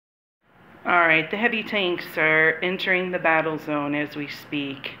Alright, the heavy tanks are entering the battle zone as we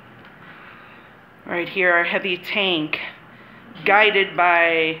speak. Right here, our heavy tank, guided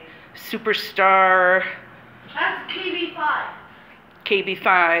by Superstar That's Kv-5.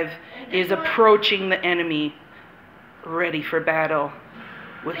 Kv-5, is approaching the enemy, ready for battle.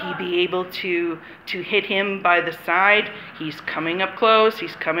 Will he be able to hit him by the side? He's coming up close,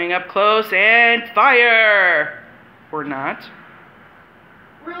 and fire! Or not.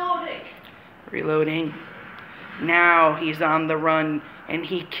 Reloading. Now he's on the run, and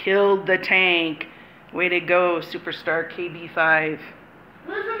he killed the tank. Way to go, Superstar Kv-5.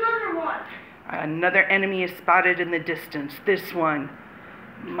 There's another one. Another enemy is spotted in the distance. This one,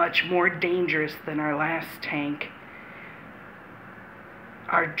 much more dangerous than our last tank.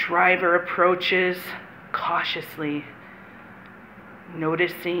 Our driver approaches cautiously,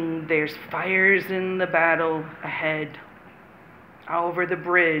 noticing there's fires in the battle ahead, over the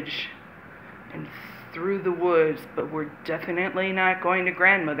bridge and through the woods, but we're definitely not going to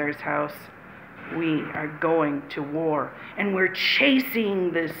grandmother's house. We are going to war, and we're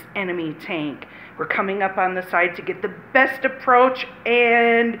chasing this enemy tank. We're coming up on the side to get the best approach,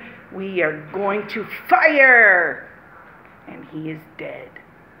 and we are going to fire! And he is dead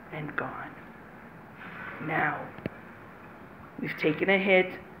and gone. Now, we've taken a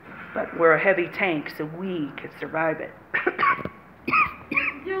hit, but we're a heavy tank, so we can survive it.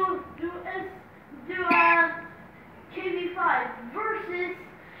 Kv-5 versus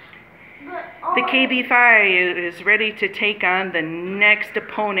the Kv-5 is ready to take on the next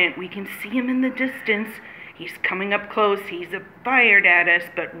opponent. We can see him in the distance. He's coming up close. He's fired at us,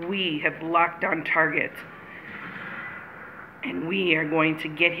 but we have locked on target. And we are going to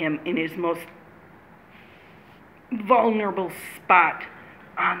get him in his most vulnerable spot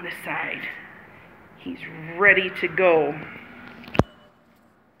on the side. He's ready to go.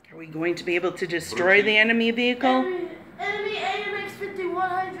 Are we going to be able to destroy the enemy vehicle? Enemy AMX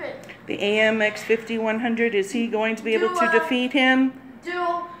 5100. The AMX 5100, is he going to be able to defeat him?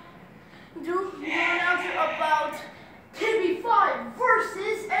 Do announce about Kv-5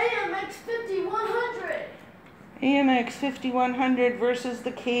 versus AMX 5100. AMX 5100 versus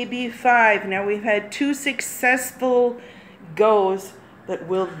the Kv-5. Now we've had 2 successful goes, but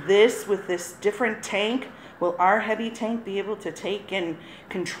will this, with this different tank, will our heavy tank be able to take and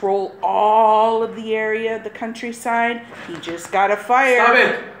control all of the area, the countryside? He just got a fire. Stop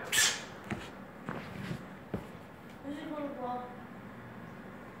it!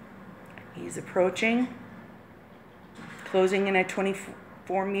 He's approaching, closing in at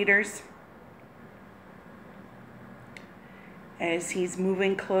 24 meters. As he's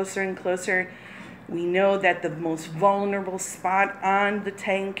moving closer and closer, we know that the most vulnerable spot on the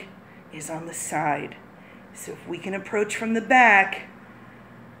tank is on the side. So if we can approach from the back,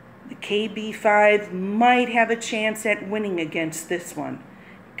 the Kv-5 might have a chance at winning against this one.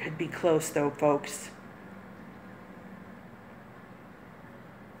 Could be close though, folks.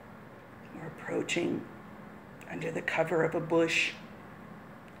 We're approaching under the cover of a bush,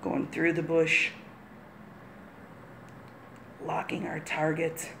 going through the bush, locking our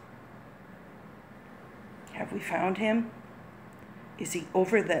target. Have we found him? Is he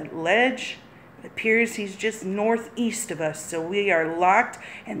over that ledge? It appears he's just northeast of us, so we are locked,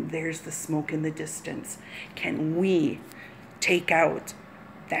 and there's the smoke in the distance. Can we take out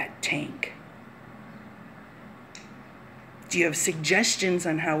that tank? Do you have suggestions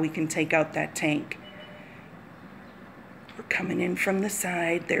on how we can take out that tank? We're coming in from the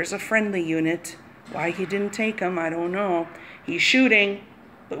side. There's a friendly unit. Why he didn't take him, I don't know. He's shooting,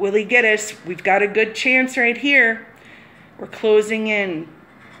 but will he get us? We've got a good chance right here. We're closing in.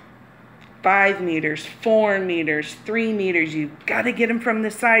 5 meters, 4 meters, 3 meters. You've got to get him from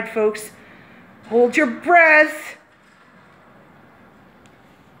the side, folks. Hold your breath.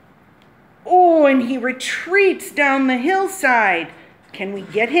 Oh, and he retreats down the hillside. Can we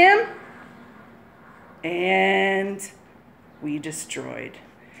get him? And we destroyed.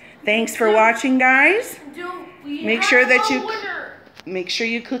 Thanks for watching, guys. Make sure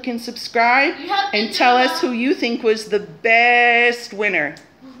you click and subscribe and tell us who you think was the best winner.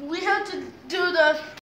 We have to do the